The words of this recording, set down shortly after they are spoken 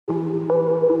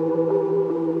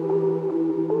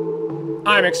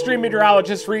I'm extreme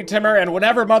meteorologist Reed Timmer, and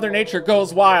whenever Mother Nature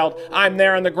goes wild, I'm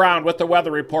there on the ground with the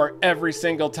weather report every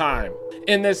single time.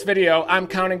 In this video, I'm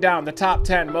counting down the top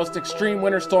 10 most extreme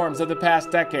winter storms of the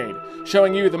past decade,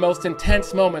 showing you the most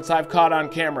intense moments I've caught on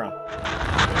camera.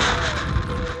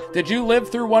 Did you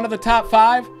live through one of the top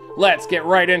 5? Let's get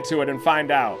right into it and find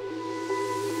out.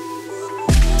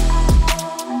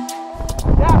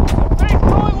 Yeah, the things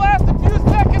only last a few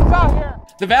seconds out here.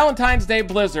 The Valentine's Day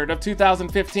blizzard of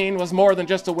 2015 was more than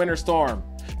just a winter storm.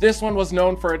 This one was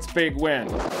known for its big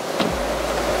wind.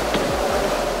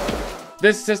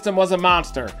 This system was a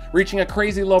monster, reaching a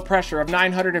crazy low pressure of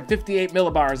 958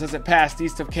 millibars as it passed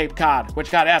east of Cape Cod, which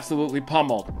got absolutely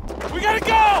pummeled. We gotta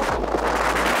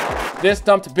go! This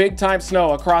dumped big-time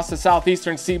snow across the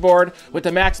southeastern seaboard, with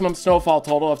the maximum snowfall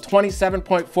total of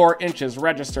 27.4 inches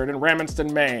registered in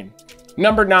Ramsden, Maine.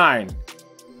 Number 9.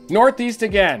 Northeast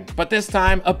again, but this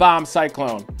time a bomb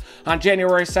cyclone. On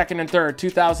January 2nd and 3rd,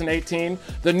 2018,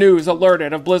 the news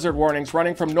alerted of blizzard warnings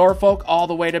running from Norfolk all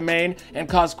the way to Maine and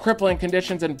caused crippling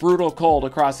conditions and brutal cold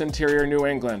across interior New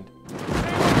England. You can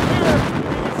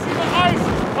see the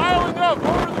ice piling up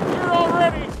over the pier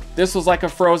already. This was like a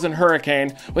frozen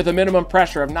hurricane, with a minimum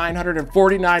pressure of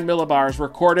 949 millibars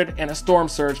recorded and a storm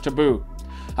surge to boot.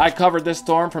 I covered this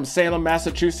storm from Salem,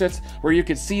 Massachusetts, where you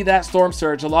could see that storm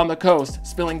surge along the coast,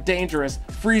 spilling dangerous,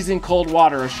 freezing cold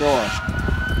water ashore.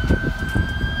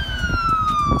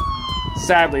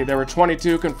 Sadly, there were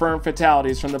 22 confirmed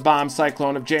fatalities from the bomb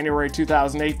cyclone of January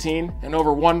 2018 and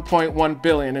over 1.1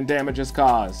 billion in damages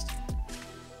caused.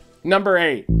 Number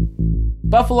 8.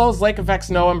 Buffalo's lake effect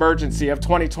snow emergency of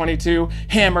 2022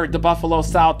 hammered the Buffalo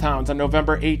South towns on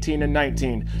November 18 and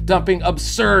 19, dumping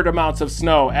absurd amounts of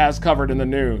snow as covered in the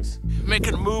news.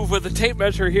 Making a move with a tape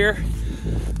measure here,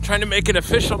 trying to make an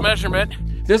official measurement.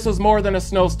 This was more than a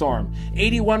snowstorm.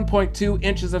 81.2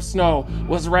 inches of snow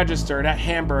was registered at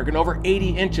Hamburg and over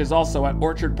 80 inches also at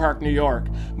Orchard Park, New York,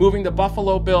 moving the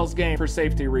Buffalo Bills game for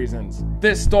safety reasons.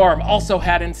 This storm also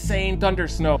had insane thunder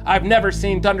snow. I've never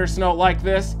seen thunder snow like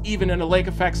this, even in a lake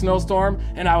effect snowstorm,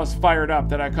 and I was fired up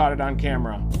that I caught it on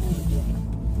camera.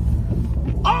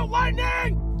 Oh,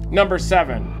 lightning! Number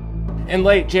 7. In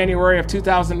late January of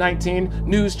 2019,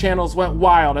 news channels went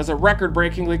wild as a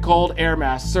record-breakingly cold air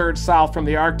mass surged south from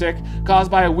the Arctic,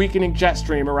 caused by a weakening jet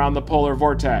stream around the polar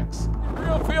vortex.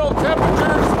 Real field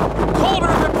temperatures colder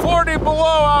than 40 below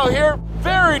out here.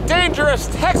 Very dangerous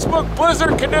textbook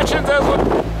blizzard conditions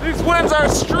as these winds are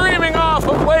streaming off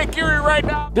of Lake Erie right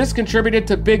now. This contributed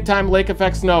to big-time lake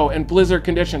effect snow and blizzard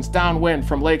conditions downwind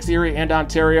from Lakes Erie and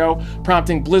Ontario,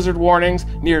 prompting blizzard warnings,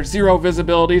 near zero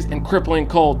visibilities, and crippling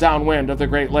cold downwind of the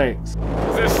Great Lakes.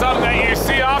 Is this something that you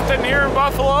see often here in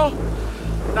Buffalo?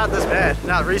 Not this bad,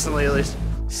 not recently at least.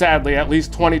 Sadly, at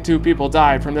least 22 people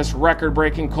died from this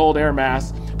record-breaking cold air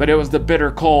mass, but it was the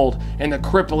bitter cold and the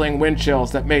crippling wind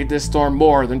chills that made this storm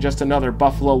more than just another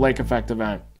Buffalo lake effect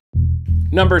event.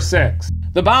 Number 6.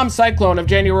 The bomb cyclone of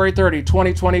January 30,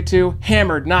 2022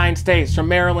 hammered 9 states from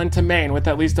Maryland to Maine with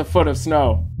at least a foot of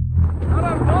snow. Out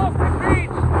on Dolphin Beach,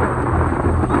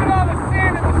 look at all the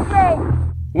sand and the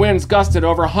snow. Winds gusted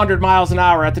over 100 miles an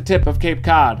hour at the tip of Cape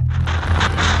Cod.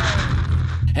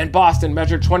 And Boston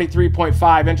measured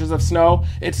 23.5 inches of snow,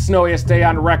 its snowiest day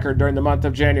on record during the month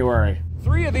of January.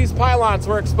 3 of these pylons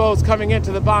were exposed coming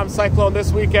into the bomb cyclone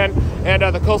this weekend, and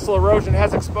the coastal erosion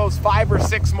has exposed 5 or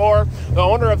 6 more. The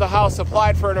owner of the house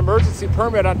applied for an emergency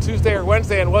permit on Tuesday or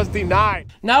Wednesday and was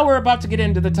denied. Now we're about to get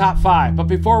into the top 5, but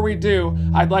before we do,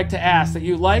 I'd like to ask that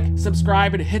you like,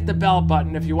 subscribe, and hit the bell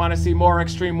button if you want to see more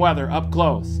extreme weather up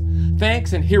close.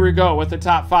 Thanks, and here we go with the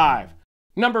top 5.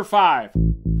 Number 5.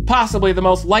 Possibly the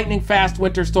most lightning-fast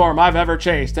winter storm I've ever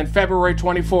chased. In February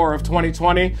 24 of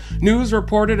 2020, news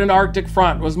reported an Arctic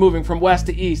front was moving from west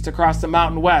to east across the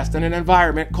Mountain West in an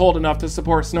environment cold enough to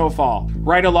support snowfall.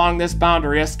 Right along this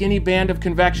boundary, a skinny band of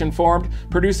convection formed,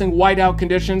 producing whiteout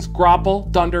conditions, grapple,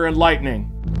 thunder, and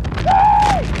lightning.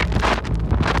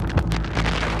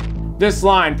 This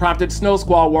line prompted snow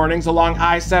squall warnings along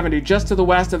I-70 just to the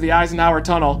west of the Eisenhower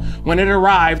Tunnel. When it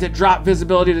arrived, it dropped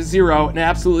visibility to 0 and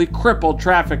absolutely crippled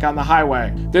traffic on the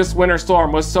highway. This winter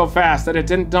storm was so fast that it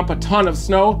didn't dump a ton of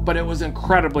snow, but it was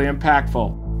incredibly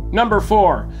impactful. Number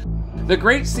 4. The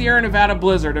Great Sierra Nevada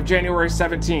Blizzard of January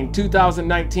 17,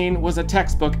 2019 was a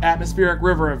textbook atmospheric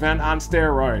river event on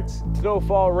steroids.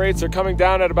 Snowfall rates are coming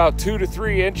down at about 2 to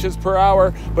 3 inches per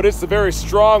hour, but it's the very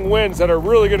strong winds that are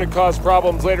really going to cause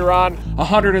problems later on.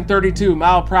 132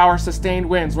 mile-per-hour sustained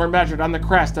winds were measured on the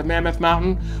crest of Mammoth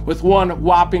Mountain, with one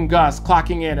whopping gust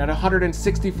clocking in at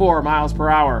 164 miles per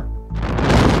hour.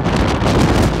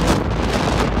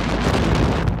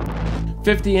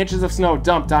 50 inches of snow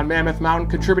dumped on Mammoth Mountain,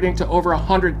 contributing to over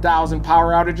 100,000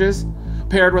 power outages,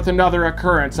 paired with another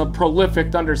occurrence of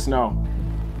prolific thundersnow.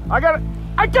 I got it!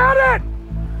 I got it!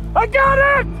 I got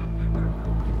it!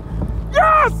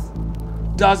 Yes!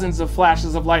 Dozens of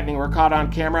flashes of lightning were caught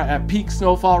on camera at peak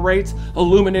snowfall rates,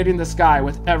 illuminating the sky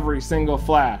with every single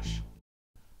flash.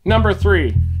 Number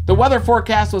 3. The weather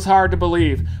forecast was hard to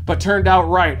believe, but turned out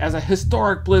right as a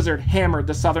historic blizzard hammered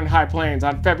the southern high plains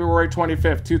on February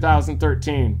 25,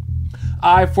 2013.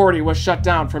 I-40 was shut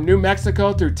down from New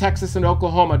Mexico through Texas and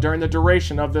Oklahoma during the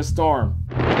duration of this storm.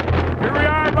 Here we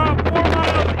are about 4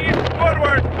 miles east of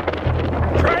Woodward.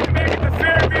 Trying to make it to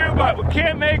Fairview, but we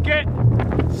can't make it.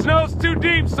 Snow's too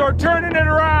deep, so we're turning it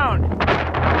around.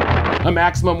 A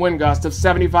maximum wind gust of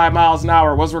 75 miles an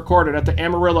hour was recorded at the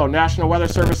Amarillo National Weather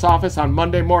Service office on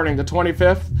Monday morning, the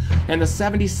 25th, and the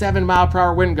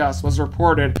 77-mile-per-hour wind gust was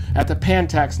reported at the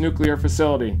Pantex nuclear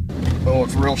facility. Oh,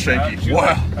 it's real shaky.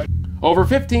 Wow. Over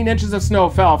 15 inches of snow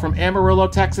fell from Amarillo,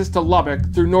 Texas to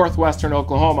Lubbock through northwestern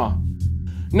Oklahoma.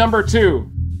 Number 2.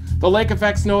 The lake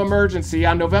effect snow emergency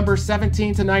on November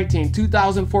 17 to 19,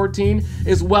 2014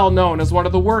 is well known as one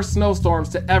of the worst snowstorms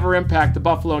to ever impact the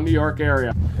Buffalo, New York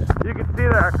area. You can see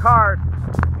there are cars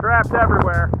trapped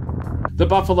everywhere. The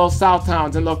Buffalo South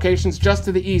towns and locations just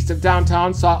to the east of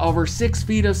downtown saw over 6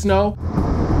 feet of snow,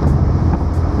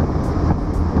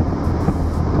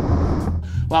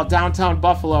 while downtown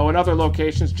Buffalo and other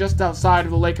locations just outside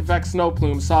of the lake effect snow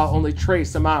plume saw only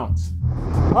trace amounts.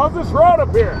 How's this road up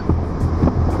here?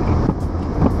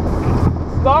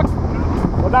 Stuck?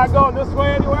 We're not going this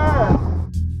way anywhere.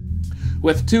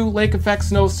 With 2 lake effect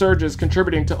snow surges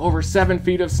contributing to over 7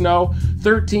 feet of snow,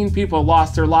 13 people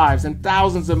lost their lives and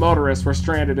thousands of motorists were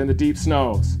stranded in the deep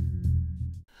snows.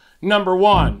 Number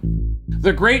 1.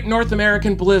 The Great North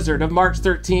American Blizzard of March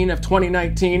 13 of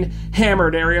 2019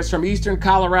 hammered areas from eastern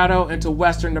Colorado into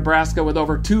western Nebraska with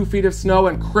over 2 feet of snow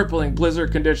and crippling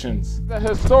blizzard conditions. The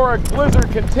historic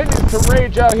blizzard continues to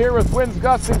rage out here with winds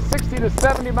gusting 60 to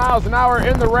 70 miles an hour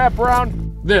in the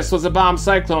wraparound. This was a bomb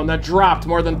cyclone that dropped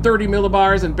more than 30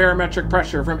 millibars in barometric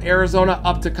pressure from Arizona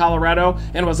up to Colorado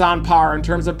and was on par in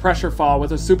terms of pressure fall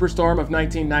with a superstorm of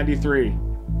 1993.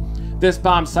 This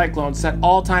bomb cyclone set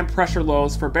all-time pressure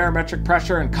lows for barometric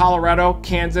pressure in Colorado,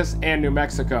 Kansas, and New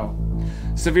Mexico.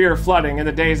 Severe flooding in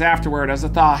the days afterward as the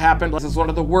thaw happened as one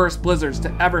of the worst blizzards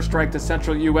to ever strike the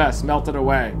central U.S. melted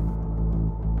away.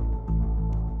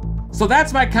 So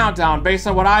that's my countdown based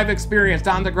on what I've experienced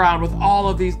on the ground with all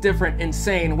of these different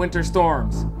insane winter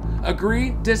storms.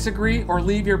 Agree, disagree, or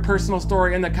leave your personal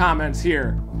story in the comments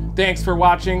here. Thanks for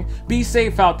watching. Be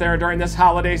safe out there during this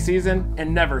holiday season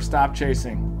and never stop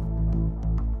chasing.